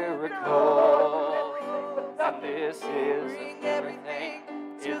miracles. And this is everything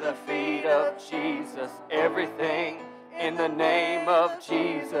to the feet of Jesus. Everything in the name of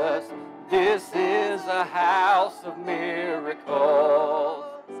Jesus. This is a house of miracles.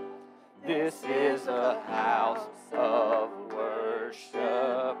 This is a house of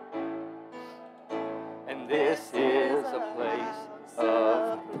worship. And this is a place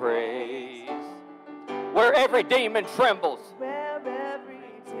of praise. Where every demon trembles.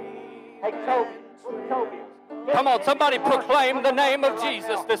 Hey, Toby. Come on, somebody proclaim the name of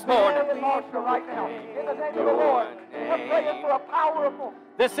Jesus this morning. Right now. In the name of the Lord. We're praying for a powerful.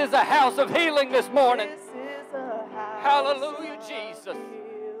 This is a house of healing this morning. Hallelujah, Jesus.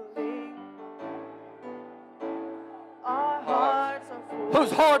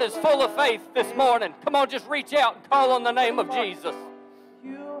 Whose heart is full of faith this morning? Come on, just reach out and call on the name of Jesus.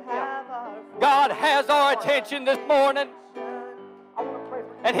 God has our attention this morning,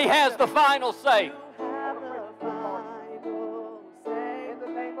 and He has the final say. In the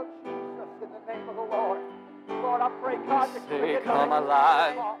name of Jesus, in the name of the Lord. Lord, I pray, God, that you Say, would come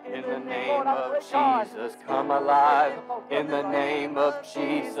alive in the name of Jesus. Come alive in the name of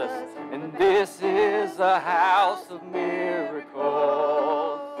Jesus. And this is a house of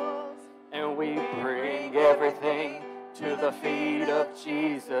miracles. And we bring everything to the feet of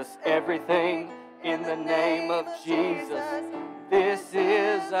Jesus. Everything in the name of Jesus. This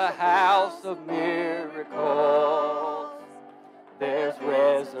is a house of miracles. There's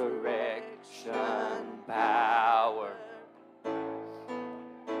resurrection power,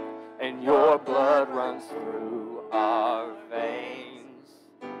 and your blood runs through our veins.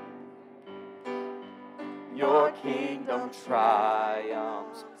 Your kingdom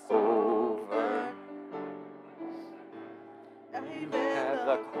triumphs over. You have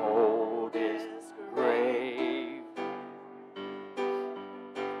the coldest grave.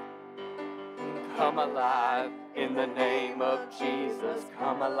 Come alive in the name of Jesus.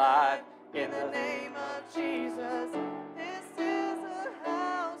 Come alive in the name of Jesus. This is a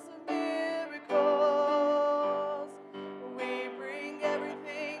house of miracles. We bring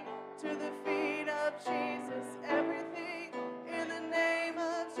everything to the feet of Jesus. Everything in the name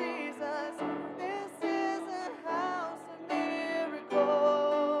of Jesus. This is a house of miracles.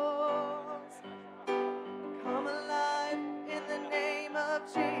 Come alive in the name of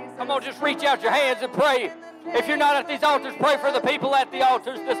Jesus. Come on, just reach out your hands and pray. If you're not at these altars, pray for the people at the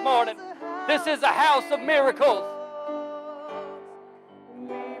altars this morning. This is a house of miracles.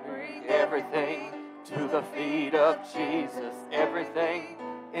 We bring everything to the feet of Jesus. Everything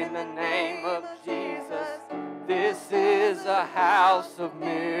in the name of Jesus. This is a house of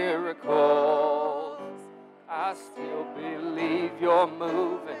miracles. I still believe you're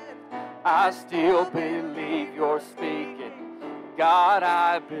moving. I still believe you're speaking. God,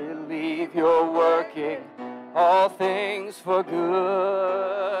 I believe you're working all things for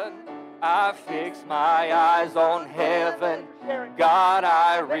good. I fix my eyes on heaven. God,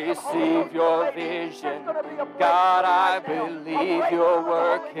 I receive your vision. God, I believe you're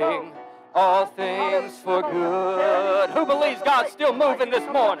working all things for good. Who believes God's still moving this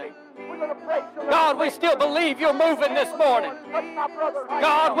morning? God, we still believe you're moving this morning.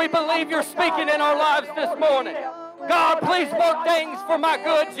 God, we believe you're speaking in our lives this morning. God, please work things for my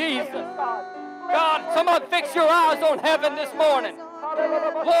good Jesus. God, someone fix your eyes on heaven this morning.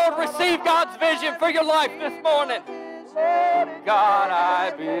 Lord, receive God's vision for your life this morning. God,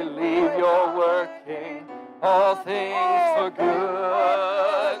 I believe you're working all things for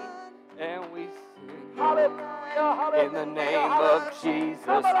good. And we sing in the name of Jesus,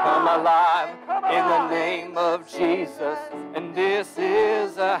 come alive in the name of Jesus. And this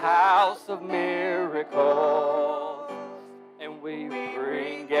is a house of miracles. And we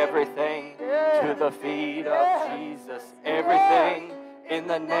bring everything to the feet of Jesus. Everything in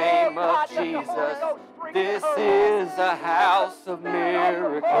the name of Jesus. This is a house of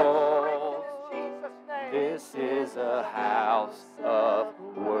miracles. This is a house of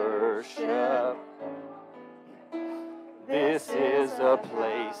worship. This is a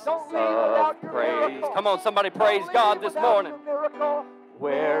place of praise. Come on, somebody praise God this morning.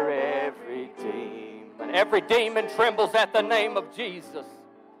 Where every demon trembles at the name of Jesus.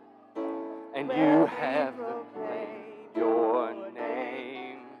 And you have proclaimed your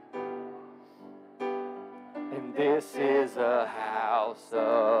name. And this is a house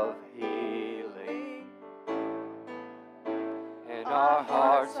of healing. And our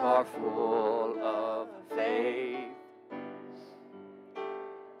hearts are full of faith.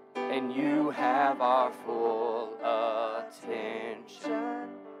 And and you have our full attention.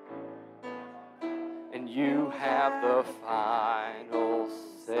 And you have the final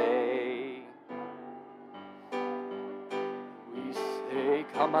say. We say,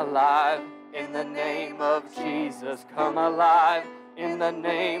 come alive in the name of Jesus. Come alive in the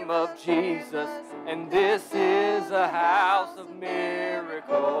name of Jesus. And this is a house of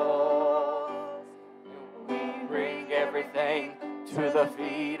miracles. We bring everything to the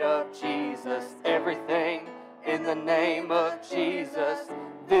feet of Jesus. Everything in the name of Jesus.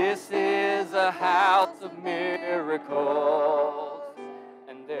 This is a house of miracles.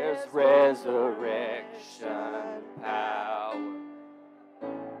 And there's resurrection power.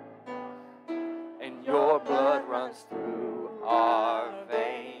 And your blood runs through our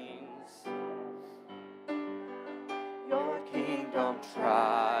veins. Your kingdom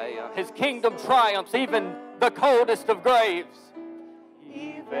triumphs. His kingdom triumphs even the coldest of graves.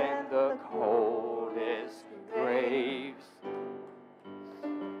 Even the coldest graves.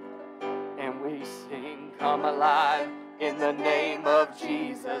 And we sing, come alive in the name of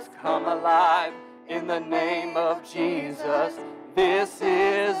Jesus. Come alive in the name of Jesus. This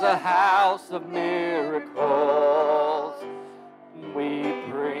is a house of miracles. We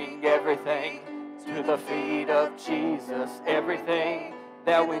bring everything to the feet of Jesus. Everything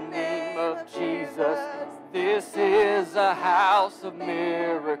that we name of Jesus. This is a house of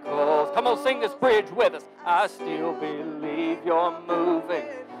miracles. Come on, sing this bridge with us. I still believe you're moving,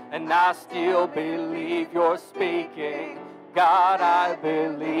 and I still believe you're speaking. God, I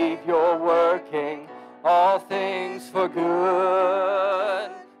believe you're working all things for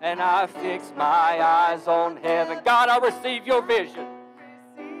good. And I fix my eyes on heaven. God, I receive your vision.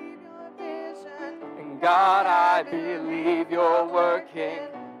 And God, I believe you're working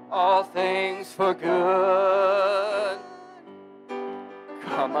all things for good.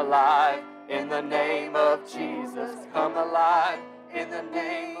 Come alive in the name of Jesus. Come alive in the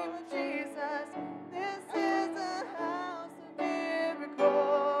name of Jesus. This is a house of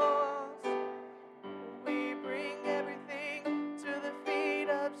miracles. We bring everything to the feet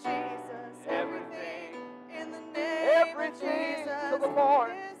of Jesus. Everything in the name of Jesus. To the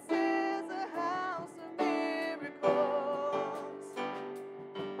Lord. This is a house of miracles.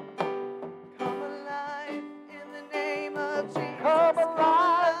 Come alive in the name of Jesus. Come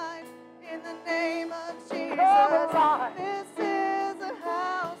alive in the name of Jesus. Come alive. This is a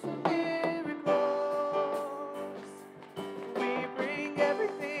house of miracles. We bring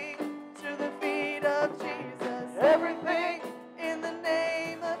everything to the feet of Jesus. Everything in the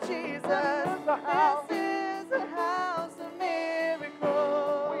name of Jesus. This is a house of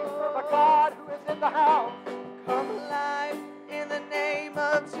miracles. We serve a God who is in the house. Come alive in the name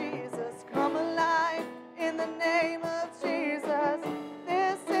of Jesus. Come alive in the name of Jesus.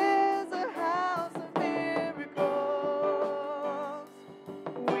 This is a house of miracles.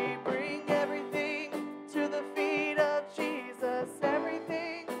 We bring everything to the feet of Jesus.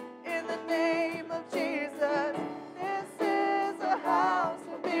 Everything in the name of Jesus. This is a house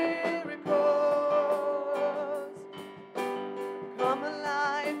of miracles. Come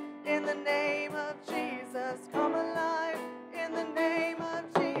alive in the name of Jesus. Come alive in the name of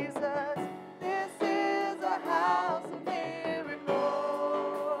Jesus.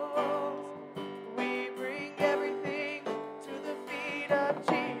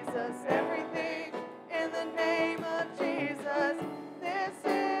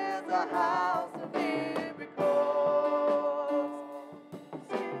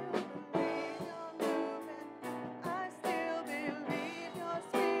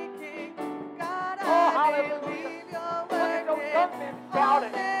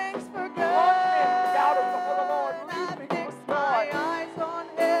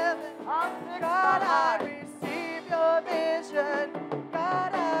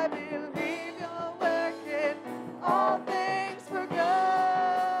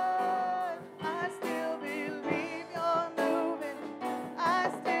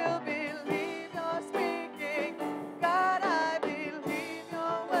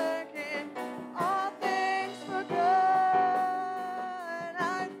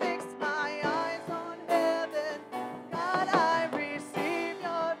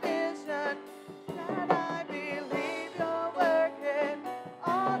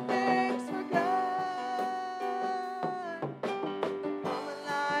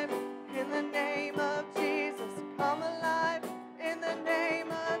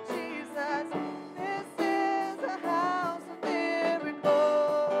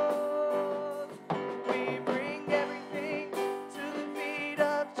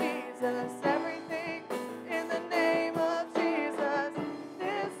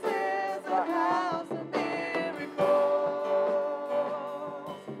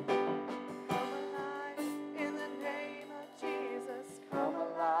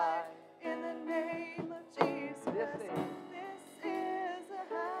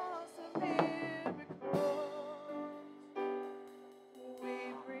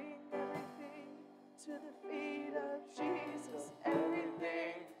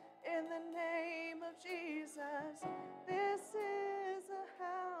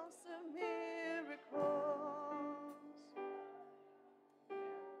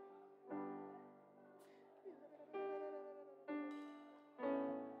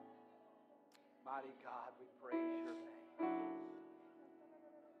 Almighty God, we praise your name.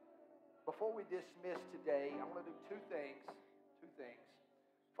 Before we dismiss today, I want to do two things.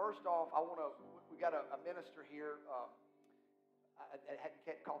 First off, we got a minister here. I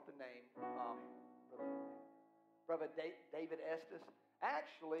hadn't caught the name. Brother David Estes.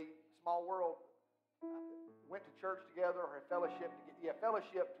 Actually, small world, went to church together or fellowshiped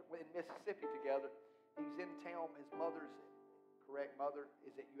in Mississippi together. He's in town. His mother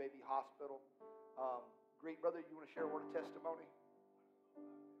is at UAB Hospital. Great brother, you want to share a word of testimony?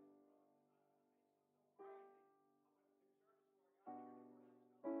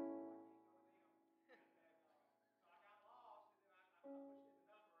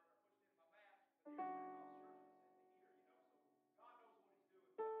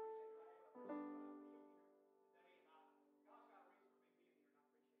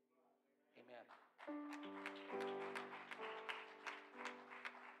 Amen.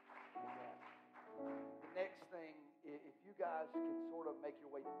 The next thing, if you guys can sort of make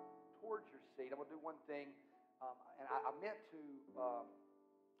your way towards your seat, I'm going to do one thing, and I meant to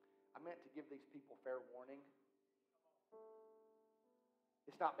give these people fair warning.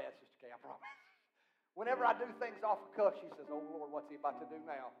 It's not bad, Sister Kay, I promise. Whenever I do things off the cuff, she says, "Oh Lord, what's he about to do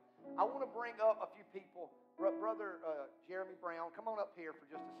now?" I want to bring up a few people. Brother Jeremy Brown, come on up here for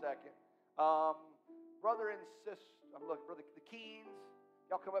just a second. Brother and sister, Brother the Keens,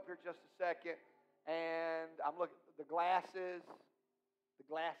 y'all come up here just a second. And I'm looking the glasses,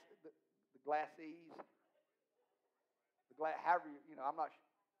 however I'm not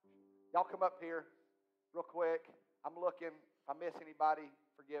sure. Y'all come up here real quick. I'm looking. If I miss anybody,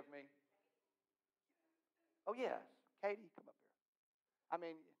 forgive me. Oh yes, Katie, come up here. I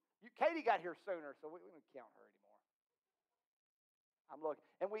mean, Katie got here sooner, so we don't count her anymore. I'm looking,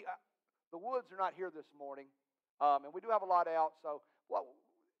 and the Woods are not here this morning, and we do have a lot out. So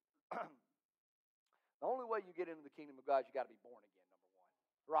the only way you get into the kingdom of God is you got to be born again. Number one,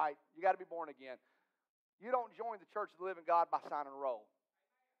 right? You got to be born again. You don't join the church of the living God by sign and roll.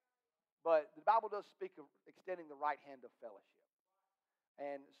 But the Bible does speak of extending the right hand of fellowship.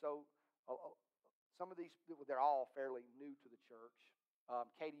 And so some of these, they're all fairly new to the church.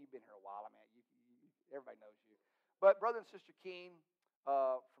 Katie, you've been here a while. I mean, everybody knows you. But Brother and Sister Keene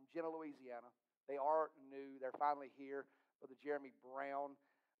from Jenna, Louisiana, they are new. They're finally here. Brother Jeremy Brown,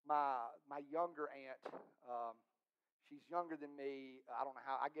 my younger aunt, she's younger than me. I don't know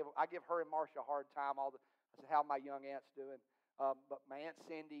how. I give her and Marcia a hard time. I said, "How my young aunt's doing?" But my Aunt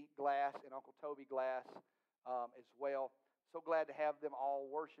Cindy Glass and Uncle Toby Glass as well. So glad to have them all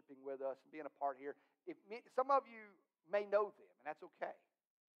worshiping with us and being a part here. Some of you may know them, and that's okay.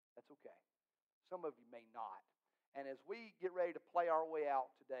 That's okay. Some of you may not. And as we get ready to play our way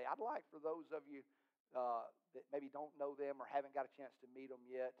out today, I'd like for those of you that maybe don't know them or haven't got a chance to meet them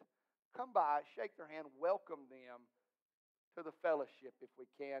yet, come by, shake their hand, welcome them to the fellowship if we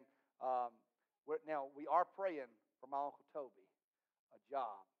can. Now, we are praying for my Uncle Toby, a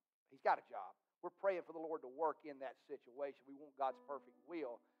job. He's got a job. We're praying for the Lord to work in that situation. We want God's perfect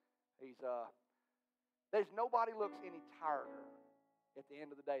will. There's nobody looks any tireder at the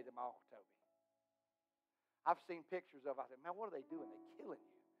end of the day than my Uncle Toby. I've seen pictures of him. I said, "Man, what are they doing? They're killing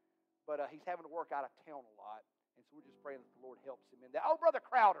you." But he's having to work out of town a lot. And so we're just praying that the Lord helps him in that. Oh, Brother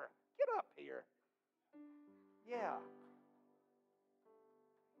Crowder, get up here. Yeah.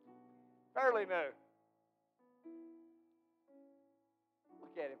 Fairly new.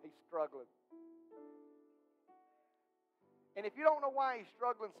 Look at him. He's struggling. And if you don't know why he's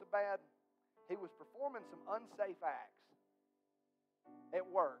struggling so bad, he was performing some unsafe acts at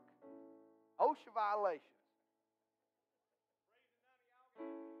work. OSHA violations.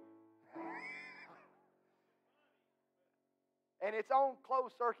 And it's on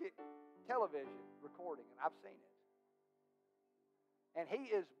closed circuit television recording, and I've seen it. And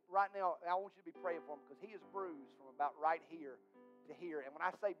he is, right now, I want you to be praying for him because he is bruised from about right here to here. And when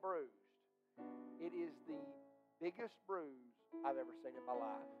I say bruised, it is the biggest bruise I've ever seen in my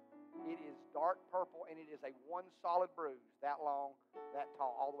life. It is dark purple, and it is a one solid bruise, that long, that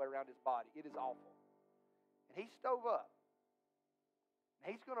tall, all the way around his body. It is awful. And he stove up.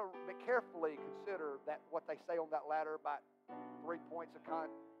 And he's going to carefully consider that what they say on that ladder about 3 points of con.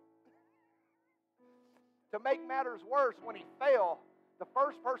 To make matters worse, when he fell, the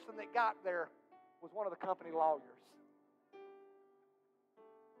first person that got there was one of the company lawyers.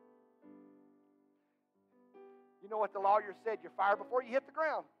 You know what the lawyer said? You're fired before you hit the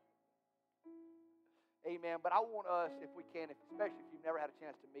ground. Amen. But I want us, if we can, especially if you've never had a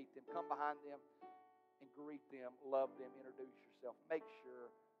chance to meet them, come behind them and greet them, love them, introduce yourself. Make sure.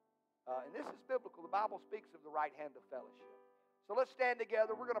 And this is biblical. The Bible speaks of the right hand of fellowship. So let's stand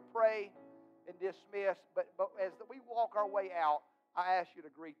together. We're going to pray. and dismiss. But as we walk our way out, I ask you to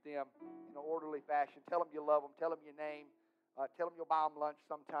greet them in an orderly fashion. Tell them you love them. Tell them your name. Tell them you'll buy them lunch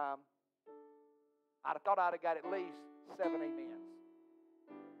sometime. I'd have thought I'd have got at least 7 amens.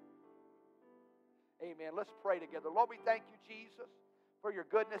 Amen. Let's pray together. Lord, we thank you, Jesus, for your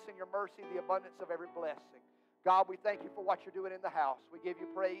goodness and your mercy, the abundance of every blessing. God, we thank you for what you're doing in the house. We give you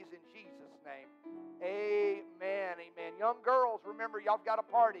praise in Jesus' name. Amen. Amen. Young girls, remember, y'all got a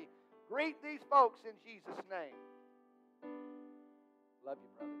party. Greet these folks in Jesus' name. Love you,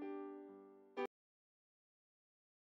 brother.